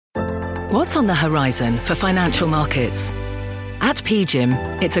What's on the horizon for financial markets? At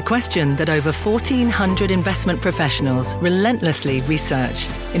PGIM, it's a question that over 1,400 investment professionals relentlessly research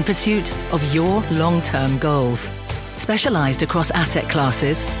in pursuit of your long-term goals. Specialised across asset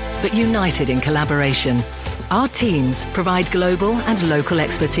classes, but united in collaboration, our teams provide global and local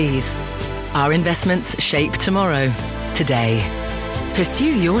expertise. Our investments shape tomorrow, today.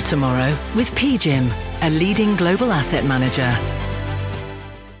 Pursue your tomorrow with PGIM, a leading global asset manager.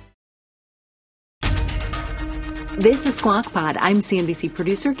 This is Squawk Pod. I'm CNBC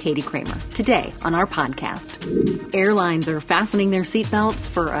producer Katie Kramer. Today on our podcast, airlines are fastening their seatbelts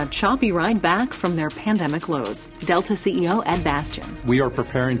for a choppy ride back from their pandemic lows. Delta CEO Ed Bastian. We are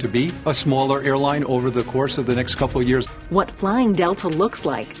preparing to be a smaller airline over the course of the next couple of years. What flying Delta looks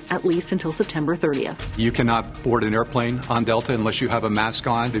like, at least until September 30th. You cannot board an airplane on Delta unless you have a mask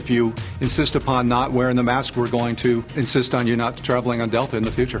on. If you insist upon not wearing the mask, we're going to insist on you not traveling on Delta in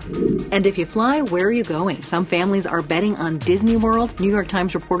the future. And if you fly, where are you going? Some families are betting on Disney World. New York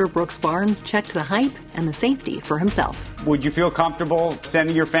Times reporter Brooks Barnes checked the hype and the safety for himself. Would you feel comfortable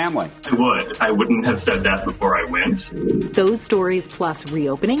sending your family? I would. I wouldn't have said that before I went. Those stories plus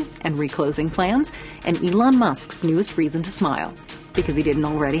reopening and reclosing plans and Elon Musk's newest reason to smile, because he didn't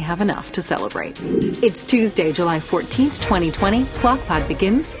already have enough to celebrate. It's Tuesday, July 14th, 2020. Squawk Pod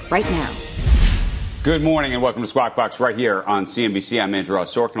begins right now. Good morning and welcome to Squawk Box right here on CNBC. I'm Andrew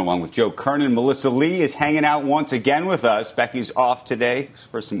Ross Sorkin along with Joe Kernan. Melissa Lee is hanging out once again with us. Becky's off today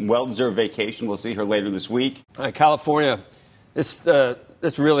for some well-deserved vacation. We'll see her later this week. California, this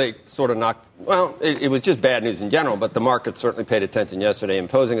really sort of knocked, well, it was just bad news in general, but the market certainly paid attention yesterday,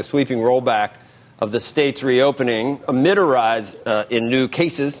 imposing a sweeping rollback of the state's reopening amid a rise in new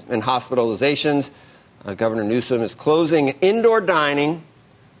cases and hospitalizations. Governor Newsom is closing indoor dining,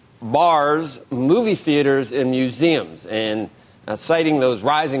 bars, movie theaters, and museums. And citing those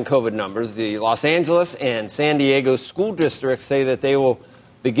rising COVID numbers, the Los Angeles and San Diego school districts say that they will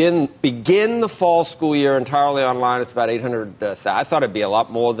begin the fall school year entirely online. It's about 800,000. I thought it'd be a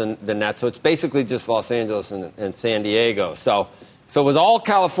lot more than that. So it's basically just Los Angeles and San Diego. So if it was all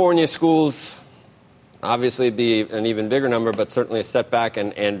California schools, obviously it'd be an even bigger number, but certainly a setback.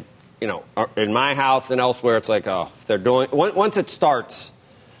 And you know, in my house and elsewhere, it's like, oh, if they're doing, once it starts,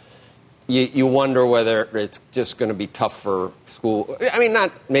 you wonder whether it's just going to be tough for school. I mean,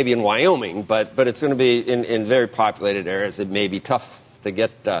 not maybe in Wyoming, but it's going to be in very populated areas. It may be tough to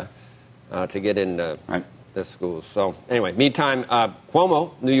get into the schools. So anyway, meantime,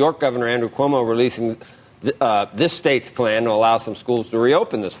 Cuomo, New York Governor Andrew Cuomo, releasing this state's plan to allow some schools to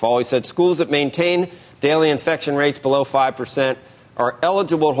reopen this fall. He said schools that maintain daily infection rates below 5% are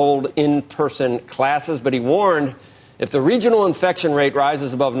eligible to hold in-person classes, but he warned if the regional infection rate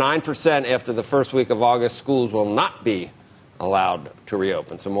rises above 9% after the first week of August, schools will not be allowed to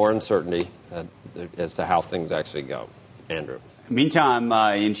reopen. So more uncertainty as to how things actually go. Andrew. Meantime,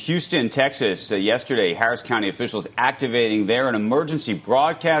 in Houston, Texas, yesterday, Harris County officials activating an emergency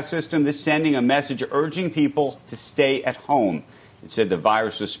broadcast system. This sending a message urging people to stay at home. It said the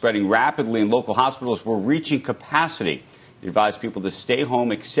virus was spreading rapidly and local hospitals were reaching capacity. It advised people to stay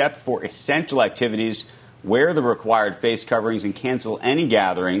home except for essential activities, wear the required face coverings, and cancel any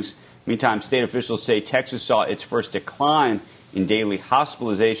gatherings. Meantime, state officials say Texas saw its first decline in daily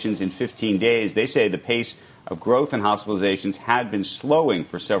hospitalizations in 15 days. They say the pace of growth in hospitalizations had been slowing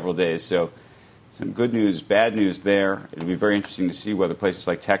for several days. So some good news, bad news there. It'll be very interesting to see whether places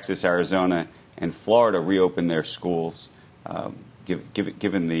like Texas, Arizona, and Florida reopen their schools,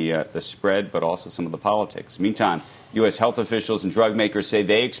 given the spread, but also some of the politics. Meantime, U.S. health officials and drug makers say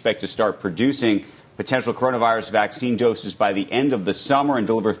they expect to start producing potential coronavirus vaccine doses by the end of the summer and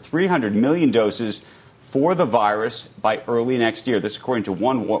deliver 300 million doses for the virus by early next year. This according to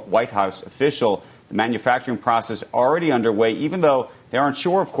one White House official. The manufacturing process already underway, even though they aren't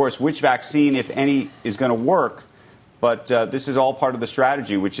sure, of course, which vaccine, if any, is going to work. But this is all part of the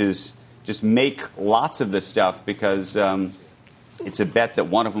strategy, which is just make lots of this stuff because it's a bet that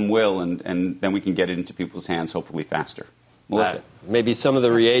one of them will, and then we can get it into people's hands, hopefully faster. Melissa. Maybe some of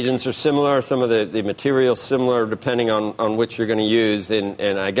the reagents are similar, some of the materials similar, depending on which you're going to use.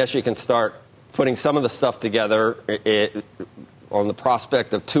 And I guess you can start putting some of the stuff together on the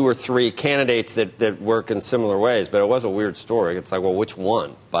prospect of 2 or 3 candidates that work in similar ways. But it was a weird story. It's like, well, which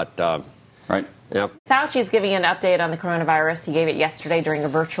one? But right. Yep. Fauci's giving an update on the coronavirus. He gave it yesterday during a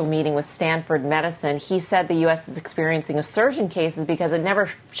virtual meeting with Stanford Medicine. He said the U.S. is experiencing a surge in cases because it never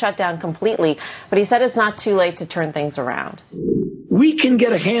shut down completely. But he said it's not too late to turn things around. We can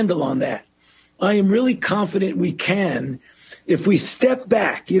get a handle on that. I am really confident we can if we step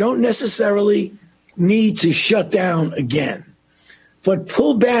back. You don't necessarily need to shut down again. but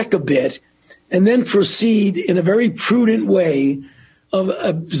pull back a bit and then proceed in a very prudent way of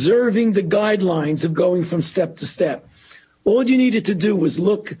observing the guidelines of going from step to step. All you needed to do was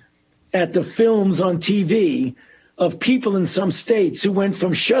look at the films on TV of people in some states who went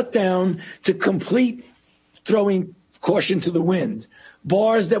from shutdown to complete throwing caution to the wind.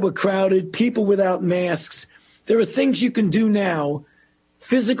 Bars that were crowded, people without masks. There are things you can do now.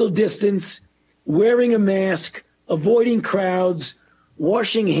 Physical distance, wearing a mask, avoiding crowds,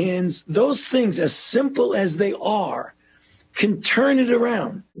 washing hands. Those things, as simple as they are, can turn it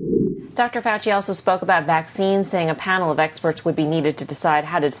around. Dr. Fauci also spoke about vaccines, saying a panel of experts would be needed to decide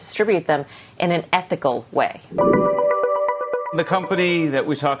how to distribute them in an ethical way. The company that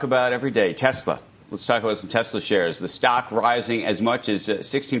we talk about every day, Tesla. Let's talk about some Tesla shares. The stock rising as much as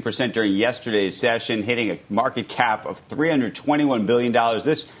 16% during yesterday's session, hitting a market cap of $321 billion.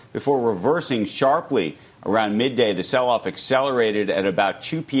 This before reversing sharply around midday. The sell-off accelerated at about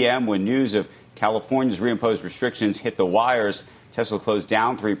 2 p.m. when news of California's reimposed restrictions hit the wires. Tesla closed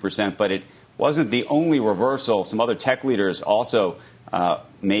down 3%, but it wasn't the only reversal. Some other tech leaders also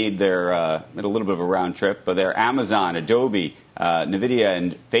made a little bit of a round trip. But they're Amazon, Adobe, NVIDIA,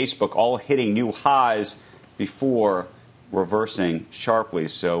 and Facebook all hitting new highs before reversing sharply.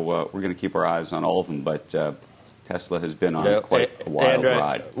 So we're going to keep our eyes on all of them. But Tesla has been on quite a wild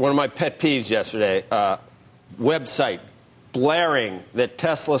ride. One of my pet peeves yesterday, website blaring that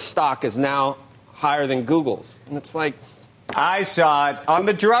Tesla stock is now higher than Google's. And it's like, I saw it on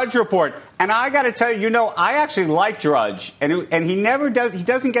the Drudge Report, and I got to tell you, I actually like Drudge, and he never does. He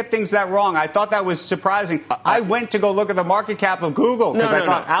doesn't get things that wrong. I thought that was surprising. I went to go look at the market cap of Google because I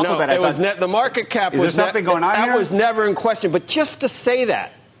thought Alphabet. The market cap is there something going on here? That was never in question. But just to say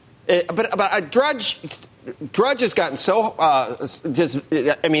that, Drudge has gotten so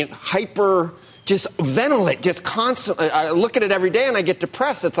hyper. Just ventilate, just constantly. I look at it every day and I get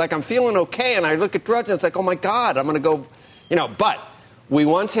depressed. It's like I'm feeling okay, and I look at Drudge and it's like, oh my God, I'm going to go. But we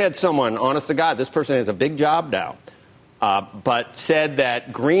once had someone, honest to God, this person has a big job now, but said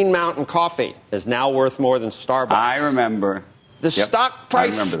that Green Mountain Coffee is now worth more than Starbucks. I remember. The stock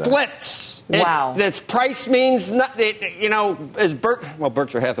price splits. Wow. Its price means, as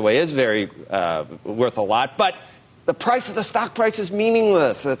Berkshire Hathaway is very worth a lot, but the stock price is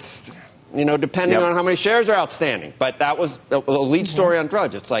meaningless. It's, depending on how many shares are outstanding. But that was the lead story on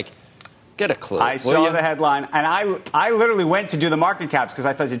Drudge. It's like, get a clue. I saw the headline, and I literally went to do the market caps because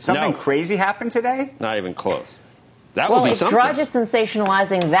I thought, did something crazy happen today? Not even close. That would be something. If Drudge is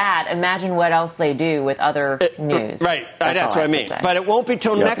sensationalizing that, imagine what else they do with other news. Right. That's what I mean. But it won't be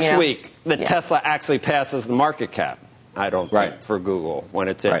till next week that Tesla actually passes the market cap. I don't think, for Google, when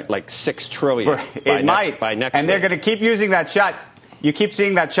it's at like $6 trillion. It might. By next and week. They're going to keep using that shot. You keep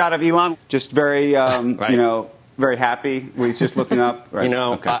seeing that shot of Elon, just very, very happy. He's just looking up. Right.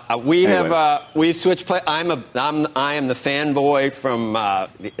 We switched play. I am the fanboy from. I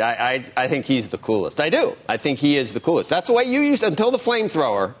think he's the coolest. I do. I think he is the coolest. That's the way you used until the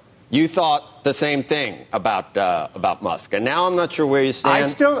flamethrower. You thought the same thing about Musk, and now I'm not sure where you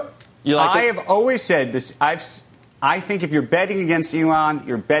stand. I have always said this. I think if you're betting against Elon,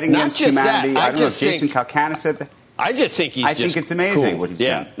 you're betting against humanity. I don't know if Jason Calcana said that. I just think he's. I think it's amazing what he's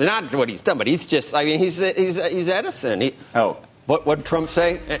done. Not what he's done, but he's just. I mean, he's Edison. What did Trump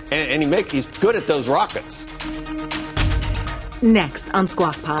say? And he's good at those rockets. Next on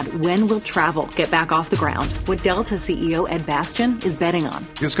Squawk Pod, when will travel get back off the ground? What Delta CEO Ed Bastian is betting on.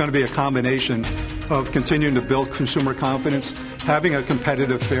 It's going to be a combination of continuing to build consumer confidence, having a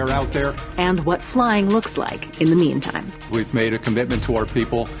competitive fare out there. And what flying looks like in the meantime. We've made a commitment to our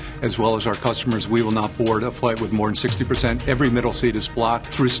people as well as our customers. We will not board a flight with more than 60%. Every middle seat is blocked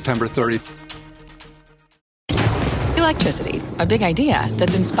through September 30th. Electricity, a big idea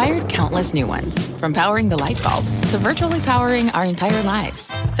that's inspired countless new ones. From powering the light bulb to virtually powering our entire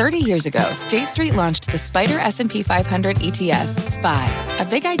lives. 30 years ago, State Street launched the Spider S&P 500 ETF, SPY. A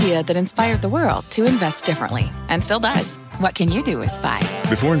big idea that inspired the world to invest differently. And still does. What can you do with SPY?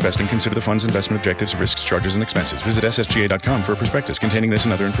 Before investing, consider the fund's investment objectives, risks, charges, and expenses. Visit ssga.com for a prospectus containing this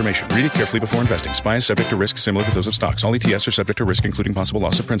and other information. Read it carefully before investing. SPY is subject to risks similar to those of stocks. All ETFs are subject to risk, including possible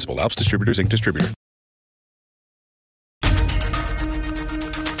loss of principal. Alps Distributors, Inc. Distributor.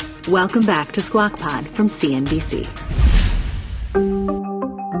 Welcome back to Squawk Pod from CNBC.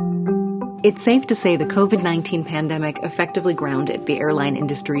 It's safe to say the COVID-19 pandemic effectively grounded the airline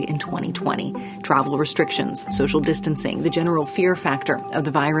industry in 2020. Travel restrictions, social distancing, the general fear factor of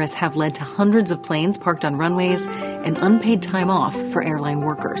the virus have led to hundreds of planes parked on runways and unpaid time off for airline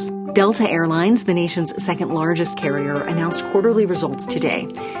workers. Delta Airlines, the nation's second largest carrier, announced quarterly results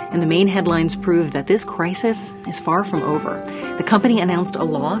today. And the main headlines prove that this crisis is far from over. The company announced a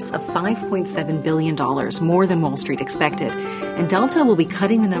loss of $5.7 billion, more than Wall Street expected. And Delta will be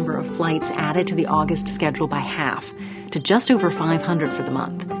cutting the number of flights added to the August schedule by half, to just over 500 for the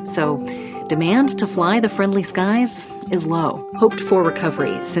month. So demand to fly the friendly skies is low. Hoped for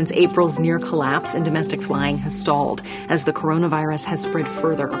recovery since April's near collapse in domestic flying has stalled as the coronavirus has spread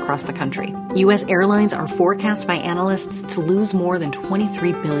further across the country. U.S. airlines are forecast by analysts to lose more than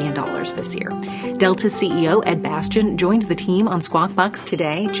 $23 billion this year. Delta's CEO Ed Bastian joined the team on Squawk Box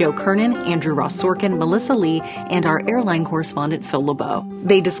today. Joe Kernan, Andrew Ross Sorkin, Melissa Lee, and our airline correspondent Phil LeBeau.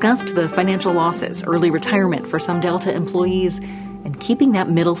 They discussed the financial losses, early retirement for some Delta employees, and keeping that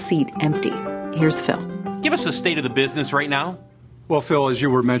middle seat empty. Here's Phil. Give us a state of the business right now. Well, Phil, as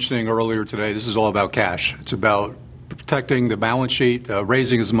you were mentioning earlier today, this is all about cash. It's about protecting the balance sheet,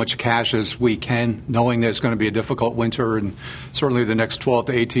 raising as much cash as we can, knowing that it's going to be a difficult winter, and certainly the next 12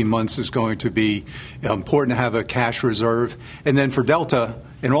 to 18 months is going to be important to have a cash reserve. And then for Delta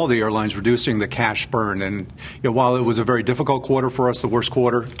and all the airlines, reducing the cash burn. And while it was a very difficult quarter for us, the worst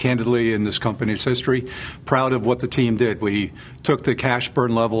quarter, candidly, in this company's history, proud of what the team did. We took the cash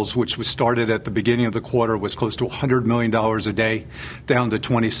burn levels, which was started at the beginning of the quarter, was close to $100 million a day, down to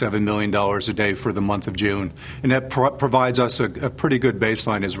 $27 million a day for the month of June. And that provides us a pretty good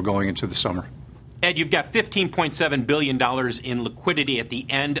baseline as we're going into the summer. Ed, you've got $15.7 billion in liquidity at the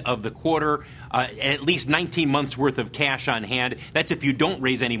end of the quarter, at least 19 months' worth of cash on hand. That's if you don't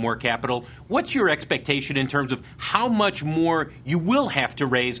raise any more capital. What's your expectation in terms of how much more you will have to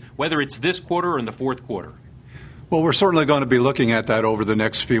raise, whether it's this quarter or in the fourth quarter? Well, we're certainly going to be looking at that over the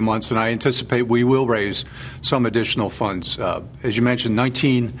next few months, and I anticipate we will raise some additional funds. As you mentioned,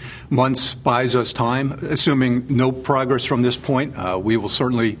 19 months buys us time. Assuming no progress from this point, we will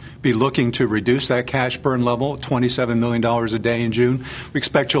certainly be looking to reduce that cash burn level, $27 million a day in June. We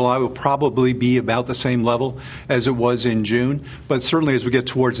expect July will probably be about the same level as it was in June, but certainly as we get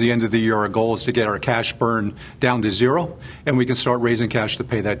towards the end of the year, our goal is to get our cash burn down to zero, and we can start raising cash to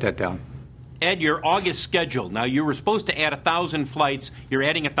pay that debt down. Ed, your August schedule. Now, you were supposed to add 1,000 flights. You're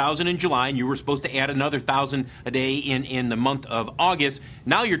adding 1,000 in July, and you were supposed to add another 1,000 a day in the month of August.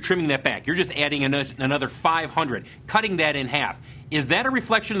 Now you're trimming that back. You're just adding another 500, cutting that in half. Is that a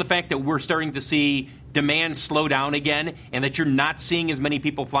reflection of the fact that we're starting to see demand slow down again and that you're not seeing as many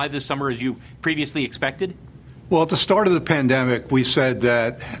people fly this summer as you previously expected? Well, at the start of the pandemic, we said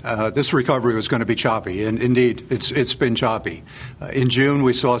that this recovery was going to be choppy, and indeed, it's been choppy. In June,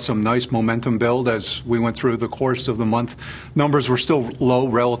 we saw some nice momentum build as we went through the course of the month. Numbers were still low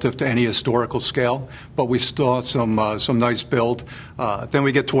relative to any historical scale, but we saw some nice build. Then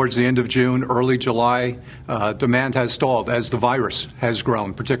we get towards the end of June, early July, demand has stalled as the virus has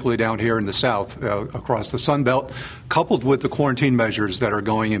grown, particularly down here in the South, across the Sun Belt, coupled with the quarantine measures that are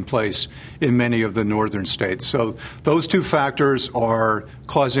going in place in many of the northern states. So those two factors are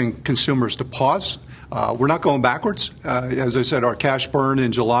causing consumers to pause. We're not going backwards. As I said, our cash burn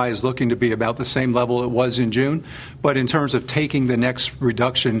in July is looking to be about the same level it was in June. But in terms of taking the next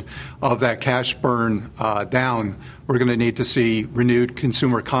reduction of that cash burn down, we're going to need to see renewed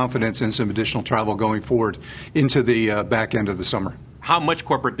consumer confidence and some additional travel going forward into the back end of the summer. How much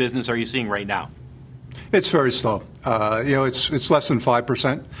corporate business are you seeing right now? It's very slow. It's less than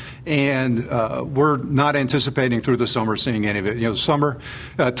 5%, and we're not anticipating through the summer seeing any of it. Summer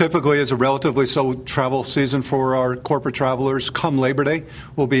typically is a relatively slow travel season for our corporate travelers. Come Labor Day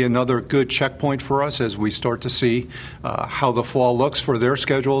will be another good checkpoint for us as we start to see how the fall looks for their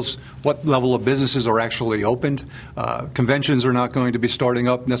schedules, what level of businesses are actually opened. Conventions are not going to be starting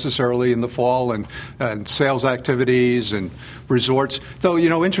up necessarily in the fall, and sales activities and resorts. Though,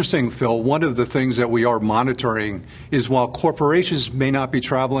 interesting, Phil, one of the things that we are monitoring is while corporations may not be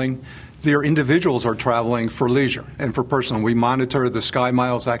traveling, their individuals are traveling for leisure and for personal. We monitor the Sky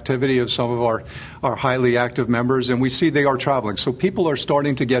Miles activity of some of our highly active members, and we see they are traveling. So people are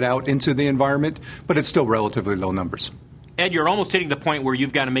starting to get out into the environment, but it's still relatively low numbers. Ed, you're almost hitting the point where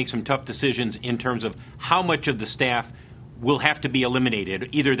you've got to make some tough decisions in terms of how much of the staff will have to be eliminated.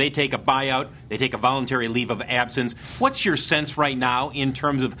 Either they take a buyout, they take a voluntary leave of absence. What's your sense right now in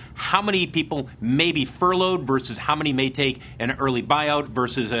terms of how many people may be furloughed versus how many may take an early buyout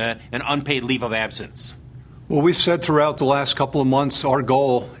versus an unpaid leave of absence? Well, we've said throughout the last couple of months, our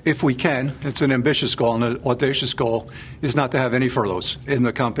goal, if we can, it's an ambitious goal and an audacious goal, is not to have any furloughs in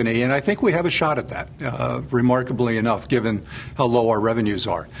the company. And I think we have a shot at that, remarkably enough, given how low our revenues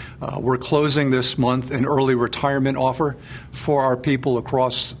are. We're closing this month an early retirement offer for our people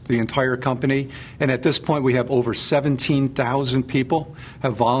across the entire company. And at this point, we have over 17,000 people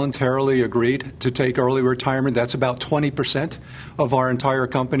have voluntarily agreed to take early retirement. That's about 20% of our entire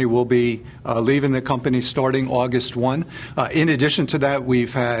company will be leaving the company starting August 1. In addition to that,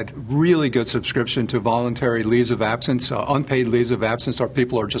 we've had really good subscription to voluntary leaves of absence, unpaid leaves of absence. Our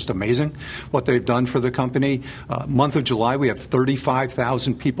people are just amazing what they've done for the company. Month of July, we have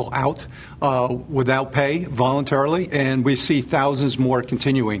 35,000 people out without pay voluntarily, and we see thousands more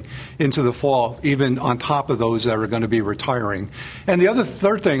continuing into the fall, even on top of those that are going to be retiring. And the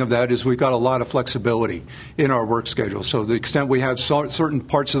third thing of that is we've got a lot of flexibility in our work schedule. So to the extent we have certain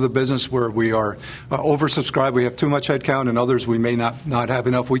parts of the business where we are oversubscribed, we have too much headcount, and others we may not have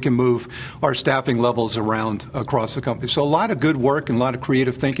enough, we can move our staffing levels around across the company. So a lot of good work and a lot of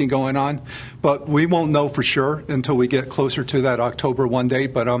creative thinking going on, but we won't know for sure until we get closer to that October 1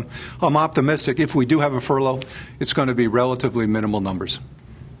 date. But I'm optimistic. If we do have a furlough, it's going to be relatively minimal numbers.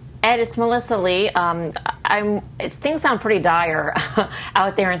 Ed, it's Melissa Lee. Things sound pretty dire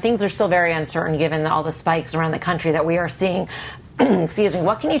out there, and things are still very uncertain given all the spikes around the country that we are seeing. Excuse me.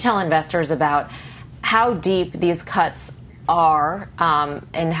 What can you tell investors about how deep these cuts are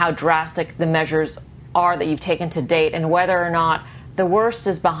and how drastic the measures are that you've taken to date, and whether or not the worst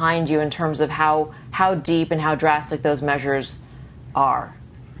is behind you in terms of how deep and how drastic those measures are?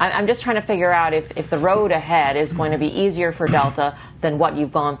 I'm just trying to figure out if the road ahead is going to be easier for Delta than what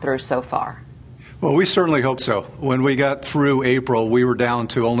you've gone through so far. Well, we certainly hope so. When we got through April, we were down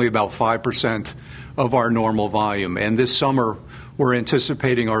to only about 5% of our normal volume. And this summer, we're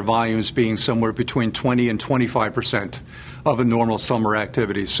anticipating our volumes being somewhere between 20 and 25% of a normal summer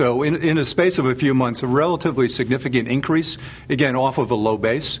activity. So in a space of a few months, a relatively significant increase, again, off of a low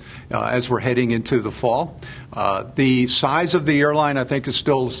base as we're heading into the fall. The size of the airline, I think, is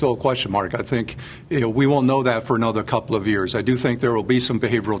still a question mark. I think we won't know that for another couple of years. I do think there will be some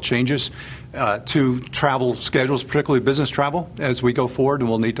behavioral changes to travel schedules, particularly business travel, as we go forward, and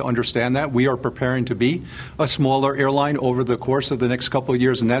we'll need to understand that. We are preparing to be a smaller airline over the course of the next couple of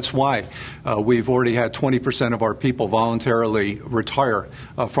years, and that's why we've already had 20% of our people voluntarily retire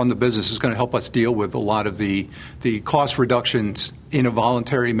from the business. Is going to help us deal with a lot of the cost reductions in a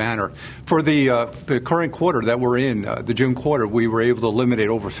voluntary manner. For the current quarter that we're in, the June quarter, we were able to eliminate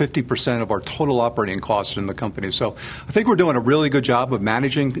over 50% of our total operating costs in the company. So I think we're doing a really good job of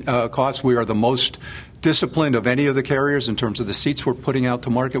managing costs. We are the most disciplined of any of the carriers in terms of the seats we're putting out to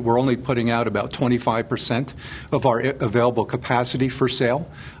market. We're only putting out about 25% of our available capacity for sale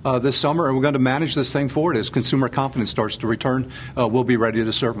this summer, and we're going to manage this thing forward. As consumer confidence starts to return, we'll be ready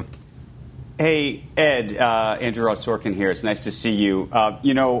to serve them. Hey, Ed, Andrew Ross Sorkin here. It's nice to see you.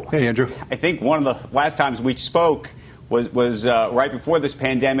 Hey, Andrew. I think one of the last times we spoke was right before this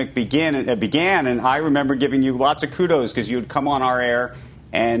pandemic began, and I remember giving you lots of kudos because you had come on our air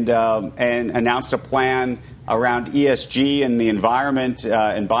and announced a plan around ESG and the environment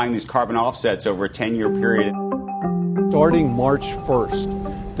and buying these carbon offsets over a 10-year period. Starting March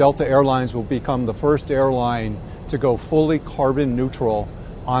 1st, Delta Airlines will become the first airline to go fully carbon neutral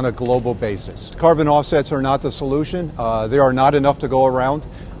on a global basis. Carbon offsets are not the solution. There are not enough to go around.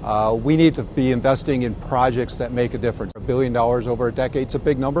 We need to be investing in projects that make a difference. $1 billion over a decade is a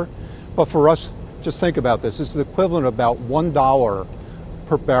big number. But for us, just think about this. This is the equivalent of about $1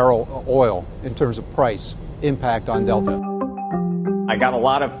 per barrel of oil in terms of price impact on Delta. I got a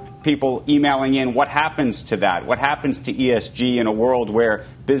lot of people emailing in. What happens to that? What happens to ESG in a world where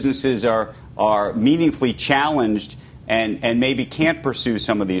businesses are meaningfully challenged and maybe can't pursue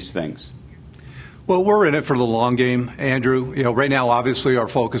some of these things? Well, we're in it for the long game, Andrew. Right now, obviously, our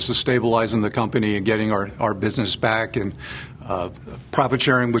focus is stabilizing the company and getting our business back, and profit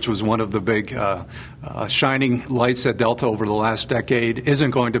sharing, which was one of the big shining lights at Delta over the last decade,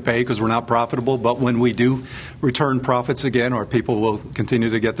 isn't going to pay because we're not profitable. But when we do return profits again, our people will continue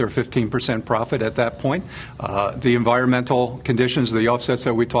to get their 15% profit at that point. The environmental conditions, the offsets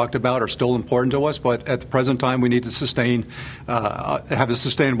that we talked about, are still important to us. But at the present time, we need to have a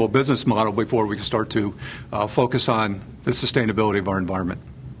sustainable business model before we can start to focus on the sustainability of our environment.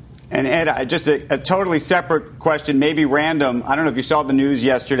 And Ed, just a totally separate question, maybe random. I don't know if you saw the news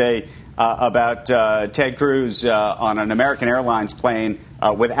yesterday about Ted Cruz on an American Airlines plane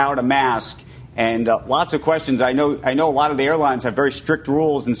without a mask, and lots of questions. I know a lot of the airlines have very strict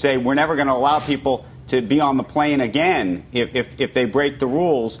rules and say we're never going to allow people to be on the plane again if they break the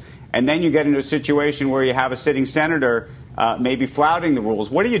rules. and then you get into a situation where you have a sitting senator maybe flouting the rules.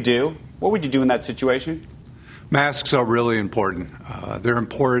 What do you do? What would you do in that situation? Masks are really important. They're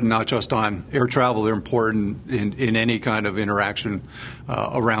important not just on air travel. They're important in any kind of interaction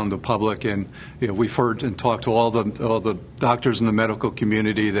around the public. And we've heard and talked to all the doctors in the medical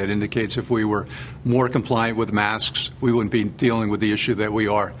community that indicates if we were more compliant with masks, we wouldn't be dealing with the issue that we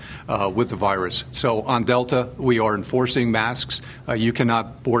are with the virus. So on Delta, we are enforcing masks. You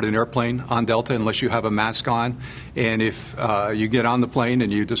cannot board an airplane on Delta unless you have a mask on. And if you get on the plane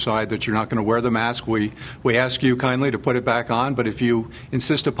and you decide that you're not going to wear the mask, we ask you kindly to put it back on. But if you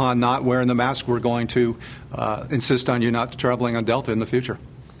insist upon not wearing the mask, we're going to insist on you not traveling on Delta in the future.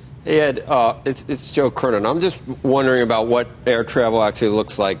 Hey, Ed, it's Joe Kernan. I'm just wondering about what air travel actually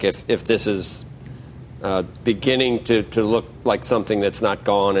looks like if this is beginning to look like something that's not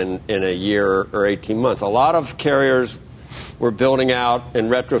gone in a year or 18 months. A lot of carriers were building out and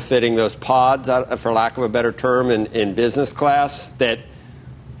retrofitting those pods, for lack of a better term, in business class that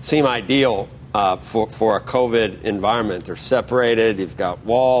seem ideal for a COVID environment. They're separated. You've got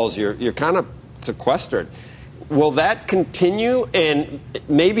walls. You're kind of sequestered. Will that continue? And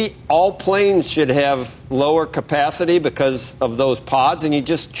maybe all planes should have lower capacity because of those pods, and you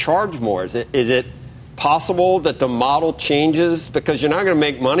just charge more. Is it possible that the model changes? Because you're not going to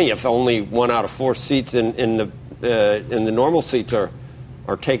make money if only 1 out of 4 seats in the normal seats are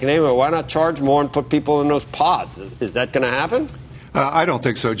taken anyway. Why not charge more and put people in those pods? Is that going to happen? I don't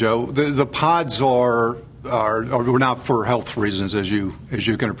think so, Joe. The pods are not for health reasons, as you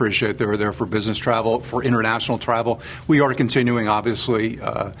can appreciate. They're there for business travel, for international travel. We are continuing, obviously,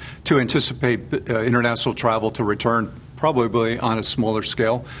 to anticipate international travel to return probably on a smaller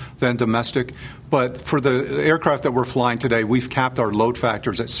scale than domestic. But for the aircraft that we're flying today, we've capped our load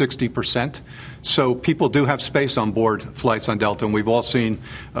factors at 60%. So people do have space on board flights on Delta. And we've all seen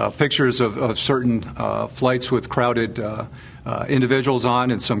pictures of certain flights with crowded individuals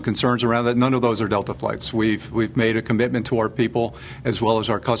on and some concerns around that. None of those are Delta flights. We've made a commitment to our people as well as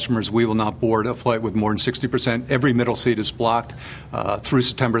our customers. We will not board a flight with more than 60%. Every middle seat is blocked through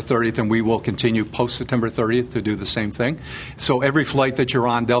September 30th, and we will continue post-September 30th to do the same thing. So every flight that you're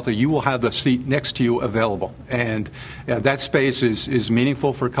on Delta, you will have the seat next to you available. And that space is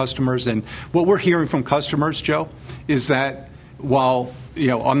meaningful for customers. And what we're hearing from customers, Joe, is that while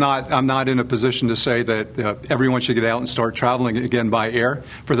I'm not in a position to say that everyone should get out and start traveling again by air.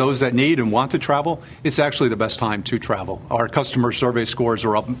 For those that need and want to travel, it's actually the best time to travel. Our customer survey scores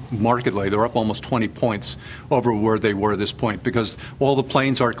are up markedly. They're up almost 20 points over where they were at this point because all the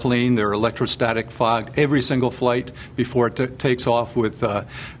planes are clean. They're electrostatic fogged. Every single flight before it takes off with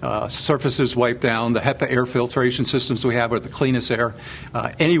surfaces wiped down. The HEPA air filtration systems we have are the cleanest air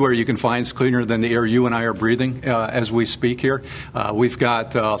anywhere you can find. It's cleaner than the air you and I are breathing as we speak here. We've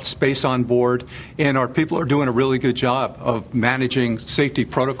got space on board, and our people are doing a really good job of managing safety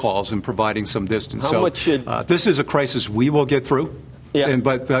protocols and providing some distance. This is a crisis we will get through. Yeah.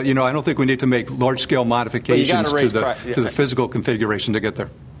 But I don't think we need to make large-scale modifications to the physical configuration to get there.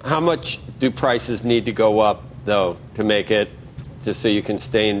 How much do prices need to go up, though, to make it just so you can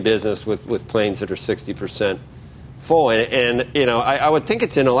stay in business with planes that are 60% full? And I would think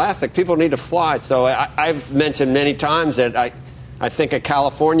it's inelastic. People need to fly. So I've mentioned many times that I think a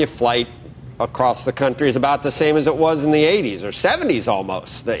California flight across the country is about the same as it was in the 80s or 70s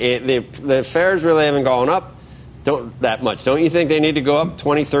almost. The fares really haven't gone up that much. Don't you think they need to go up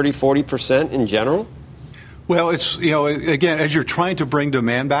 20, 30, 40% in general? Well, it's, again, as you're trying to bring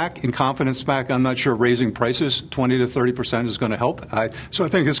demand back and confidence back, I'm not sure raising prices 20 to 30% is going to help. So I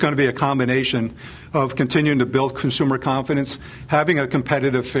think it's going to be a combination of continuing to build consumer confidence, having a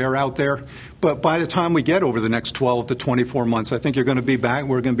competitive fare out there. But by the time we get over the next 12 to 24 months, I think we're going to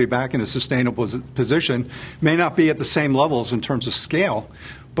be back in a sustainable position. May not be at the same levels in terms of scale,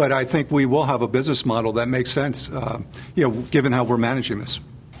 but I think we will have a business model that makes sense, given how we're managing this.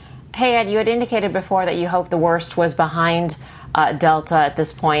 Hey, Ed, you had indicated before that you hope the worst was behind Delta at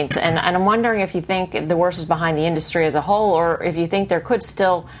this point. And I'm wondering if you think the worst is behind the industry as a whole, or if you think there could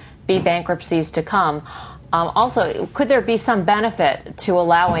still be bankruptcies to come. Also, could there be some benefit to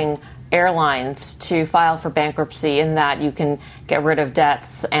allowing airlines to file for bankruptcy in that you can get rid of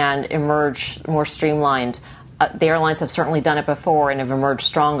debts and emerge more streamlined? The airlines have certainly done it before and have emerged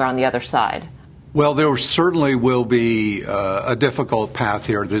stronger on the other side. Well, there certainly will be a difficult path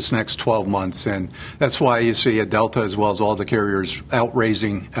here this next 12 months, and that's why you see at Delta as well as all the carriers out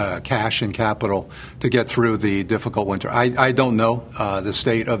raising cash and capital to get through the difficult winter. I don't know the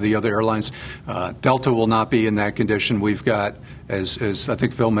state of the other airlines. Delta will not be in that condition. We've got, as I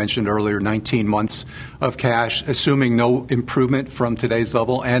think Phil mentioned earlier, 19 months of cash, assuming no improvement from today's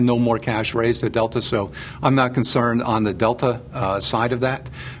level and no more cash raised at Delta. So I'm not concerned on the Delta side of that.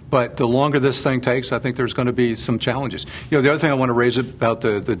 But the longer this thing takes, I think there's going to be some challenges. The other thing I want to raise about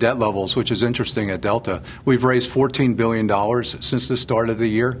the debt levels, which is interesting at Delta, we've raised $14 billion since the start of the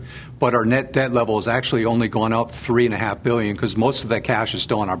year, but our net debt level has actually only gone up $3.5 billion because most of that cash is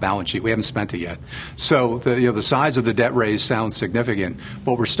still on our balance sheet. We haven't spent it yet. So the size of the debt raise sounds significant,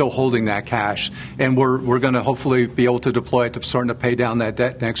 but we're still holding that cash, and we're going to hopefully be able to deploy it to starting to pay down that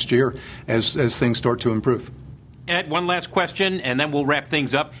debt next year as things start to improve. Ed, one last question, and then we'll wrap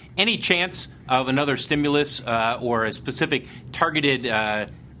things up. Any chance of another stimulus or a specific targeted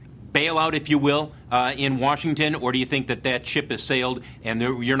bailout, if you will, in Washington, or do you think that ship has sailed and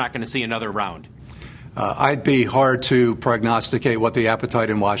you're not going to see another round? I'd be hard to prognosticate what the appetite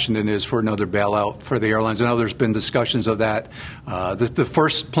in Washington is for another bailout for the airlines. I know there's been discussions of that. The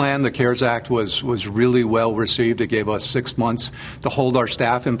first plan, the CARES Act, was really well received. It gave us 6 months to hold our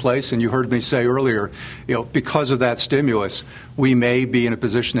staff in place. And you heard me say earlier, because of that stimulus, we may be in a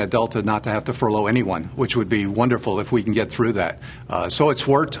position at Delta not to have to furlough anyone, which would be wonderful if we can get through that. So it's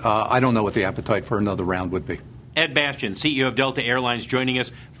worked. I don't know what the appetite for another round would be. Ed Bastian, CEO of Delta Airlines, joining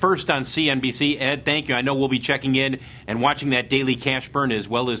us first on CNBC. Ed, thank you. I know we'll be checking in and watching that daily cash burn as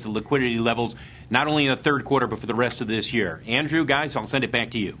well as the liquidity levels, not only in the third quarter, but for the rest of this year. Andrew, guys, I'll send it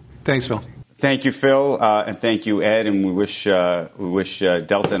back to you. Thanks, Phil. Thank you, Phil, and thank you, Ed. And we wish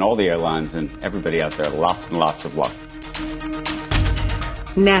Delta and all the airlines and everybody out there lots and lots of luck.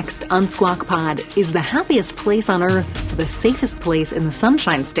 Next on Squawk Pod, is the happiest place on earth the safest place in the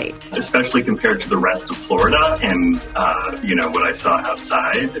Sunshine State? Especially compared to the rest of Florida and, what I saw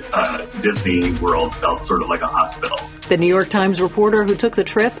outside, Disney World felt sort of like a hospital. The New York Times reporter who took the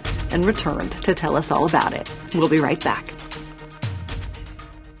trip and returned to tell us all about it. We'll be right back.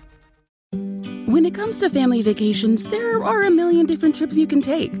 When it comes to family vacations, there are a million different trips you can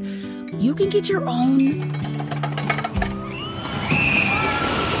take. You can get your own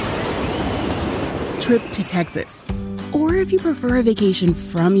trip to Texas. Or if you prefer a vacation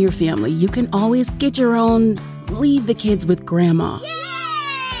from your family, you can always get your own leave the kids with grandma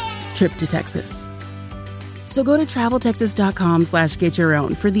trip to Texas. So go to traveltexas.com/get your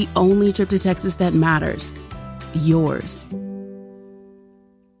own for the only trip to Texas that matters. Yours.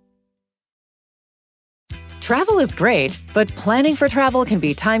 Travel is great, but planning for travel can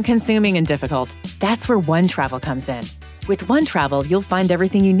be time-consuming and difficult. That's where OneTravel comes in. With OneTravel, you'll find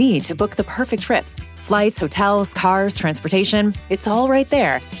everything you need to book the perfect trip. Flights, hotels, cars, transportation, it's all right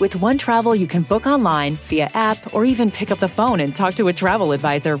there. With OneTravel, you can book online, via app, or even pick up the phone and talk to a travel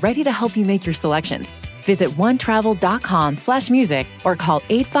advisor ready to help you make your selections. Visit onetravel.com/music or call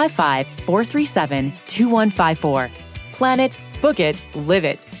 855-437-2154. Plan it, book it, live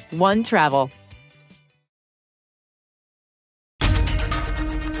it. OneTravel.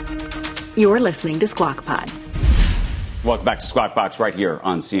 You're listening to Squawk Pod. Welcome back to Squawk Box right here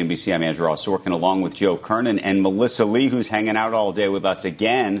on CNBC. I'm Andrew Ross Sorkin along with Joe Kernan and Melissa Lee, who's hanging out all day with us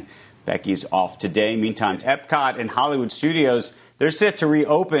again. Becky's off today. Meantime, Epcot and Hollywood Studios, they're set to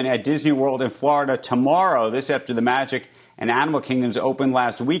reopen at Disney World in Florida tomorrow. This after the Magic and Animal Kingdoms opened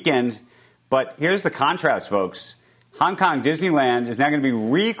last weekend. But here's the contrast, folks. Hong Kong Disneyland is now going to be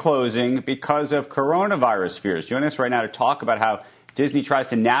reclosing because of coronavirus fears. Joining us right now to talk about how Disney tries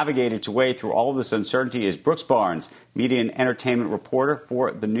to navigate its way through all this uncertainty is Brooks Barnes, media and entertainment reporter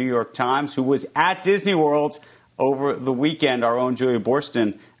for the New York Times, who was at Disney World over the weekend. Our own Julia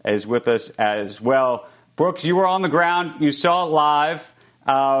Borston is with us as well. Brooks, you were on the ground. You saw it live.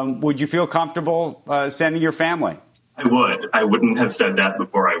 Would you feel comfortable sending your family? I would. I wouldn't have said that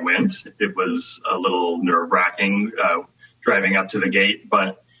before I went. It was a little nerve-wracking driving up to the gate,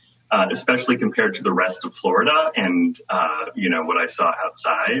 but especially compared to the rest of Florida and, what I saw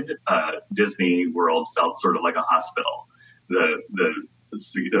outside, Disney World felt sort of like a hospital.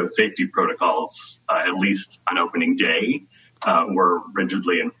 The safety protocols, at least on opening day, were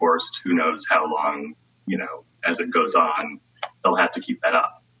rigidly enforced. Who knows how long, as it goes on, they'll have to keep that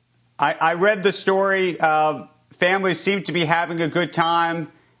up. I read the story. Families seem to be having a good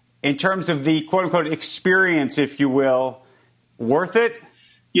time in terms of the quote-unquote experience, if you will. Worth it?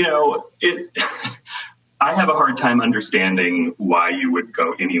 I have a hard time understanding why you would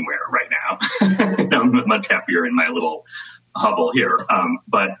go anywhere right now. I'm much happier in my little hovel here.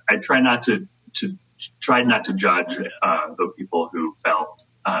 But I try not to tried not to judge the people who felt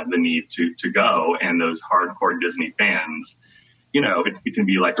the need to go, and those hardcore Disney fans. It can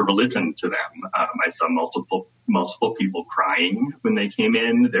be like a religion to them. I saw multiple people crying when they came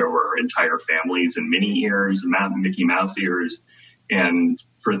in. There were entire families in Minnie ears, Mickey Mouse ears. And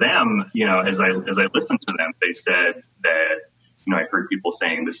for them, as I listened to them, they said that, I heard people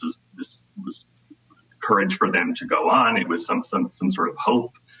saying this was courage for them to go on. It was some sort of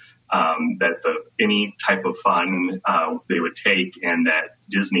hope that any type of fun they would take, and that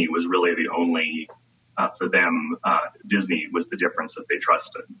Disney was really the only. For them, Disney was the difference that they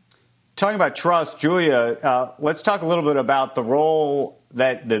trusted. Talking about trust, Julia, let's talk a little bit about the role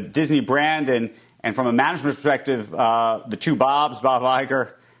that the Disney brand and from a management perspective, the two Bobs, Bob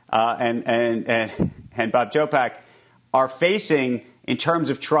Iger and Bob Chapek, are facing in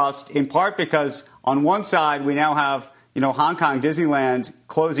terms of trust, in part because on one side we now have Hong Kong Disneyland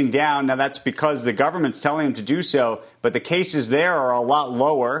closing down. Now that's because the government's telling them to do so, but the cases there are a lot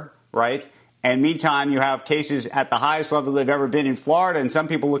lower, right? And meantime, you have cases at the highest level they've ever been in Florida, and some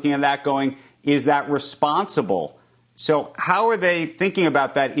people looking at that going, is that responsible? So how are they thinking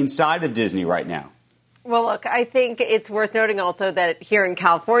about that inside of Disney right now? Well, look, I think it's worth noting also that here in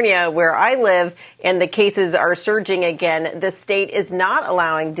California, where I live, and the cases are surging again, the state is not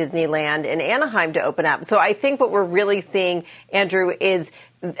allowing Disneyland in Anaheim to open up. So I think what we're really seeing, Andrew, is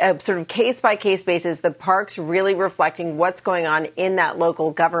a sort of case-by-case basis, the parks really reflecting what's going on in that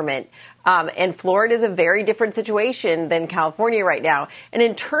local government. And Florida is a very different situation than California right now. And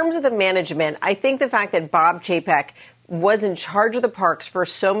in terms of the management, I think the fact that Bob Chapek was in charge of the parks for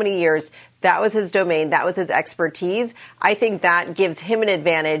so many years, that was his domain, that was his expertise. I think that gives him an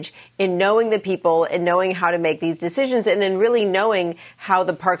advantage in knowing the people and knowing how to make these decisions and in really knowing how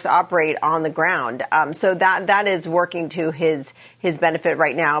the parks operate on the ground. So that is working to his benefit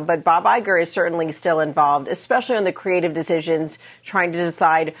right now. But Bob Iger is certainly still involved, especially on the creative decisions, trying to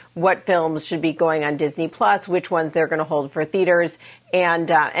decide what films should be going on Disney Plus, which ones they're going to hold for theaters, and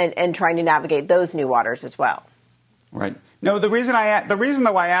trying to navigate those new waters as well. Right. No, the reason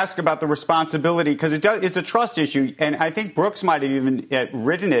though I ask about the responsibility, because it's a trust issue, and I think Brooks might have even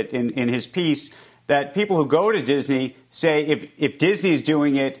written it in his piece, that people who go to Disney say if Disney's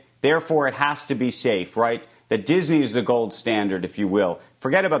doing it, therefore it has to be safe, right? That Disney is the gold standard, if you will.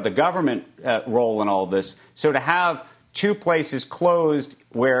 Forget about the government role in all this. So to have two places closed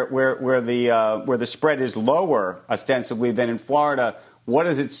where the spread is lower, ostensibly, than in Florida. What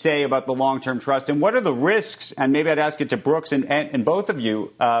does it say about the long-term trust? And what are the risks? And maybe I'd ask it to Brooks and both of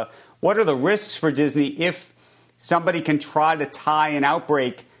you. What are the risks for Disney if somebody can try to tie an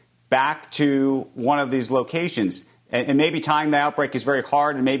outbreak back to one of these locations? And maybe tying the outbreak is very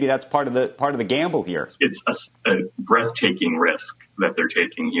hard, and maybe that's part of the gamble here. It's a breathtaking risk that they're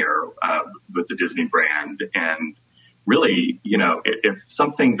taking here with the Disney brand. And really, if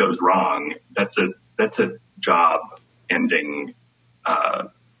something goes wrong, that's a job-ending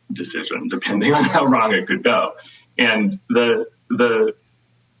decision, depending on how wrong it could go. And the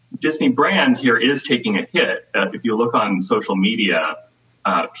Disney brand here is taking a hit. If you look on social media,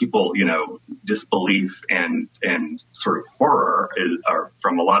 people, disbelief and sort of horror are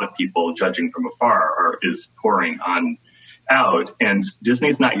from a lot of people judging from afar is pouring on out. And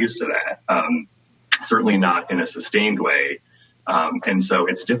Disney's not used to that, certainly not in a sustained way. And so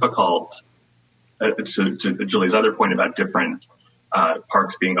it's difficult to Julie's other point about different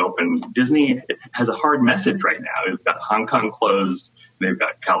parks being open. Disney has a hard message right now. They've got Hong Kong closed. They've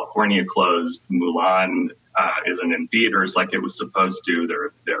got California closed. Mulan isn't in theaters like it was supposed to.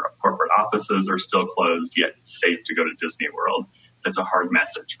 Their corporate offices are still closed, yet it's safe to go to Disney World. That's a hard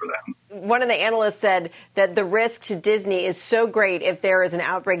message for them. One of the analysts said that the risk to Disney is so great if there is an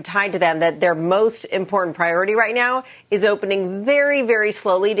outbreak tied to them that their most important priority right now is opening very, very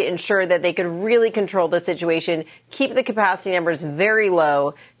slowly to ensure that they could really control the situation, keep the capacity numbers very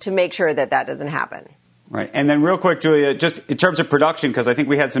low to make sure that that doesn't happen. Right. And then real quick, Julia, just in terms of production, because I think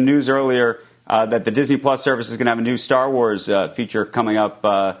we had some news earlier that the Disney Plus service is going to have a new Star Wars feature coming up,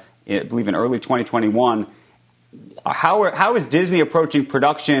 I believe, in early 2021. How is Disney approaching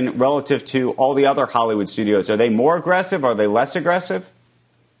production relative to all the other Hollywood studios? Are they more aggressive? Are they less aggressive?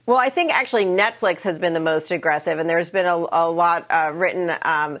 Well, I think actually Netflix has been the most aggressive, and there's been a lot written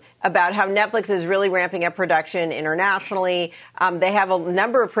about how Netflix is really ramping up production internationally. They have a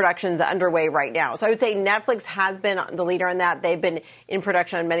number of productions underway right now. So I would say Netflix has been the leader in that. They've been in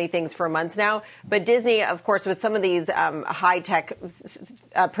production on many things for months now. But Disney, of course, with some of these high-tech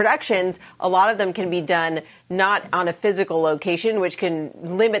productions, a lot of them can be done not on a physical location, which can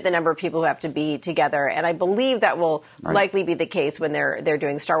limit the number of people who have to be together. And I believe that will likely be the case when they're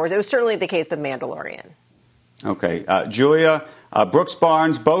doing Star Wars. Wars. It was certainly the case with Mandalorian. Okay. Julia, Brooks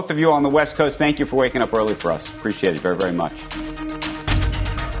Barnes, both of you on the West Coast, thank you for waking up early for us. Appreciate it very, very much.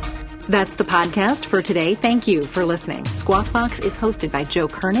 That's the podcast for today. Thank you for listening. Squawk Box is hosted by Joe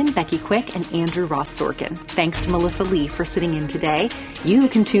Kernan, Becky Quick, and Andrew Ross Sorkin. Thanks to Melissa Lee for sitting in today. You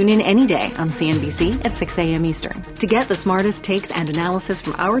can tune in any day on CNBC at 6 a.m. Eastern. To get the smartest takes and analysis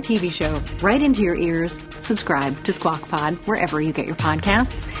from our TV show right into your ears, subscribe to Squawk Pod wherever you get your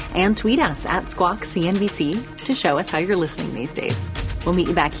podcasts and tweet us at Squawk CNBC to show us how you're listening these days. We'll meet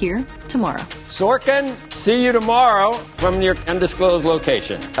you back here tomorrow. Sorkin, see you tomorrow from your undisclosed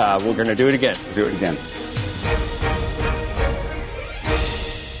location. We're going to do it again. Do it again.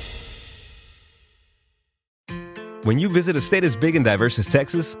 When you visit a state as big and diverse as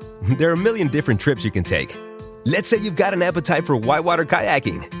Texas, there are a million different trips you can take. Let's say you've got an appetite for whitewater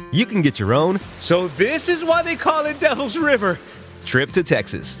kayaking. You can get your own, so this is why they call it Devil's River, trip to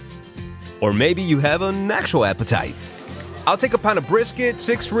Texas. Or maybe you have an actual appetite. I'll take a pound of brisket,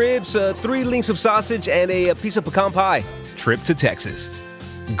 6 ribs, 3 links of sausage, and a piece of pecan pie. Trip to Texas.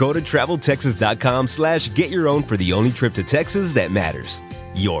 Go to TravelTexas.com/get your own for the only trip to Texas that matters.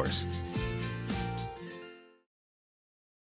 Yours.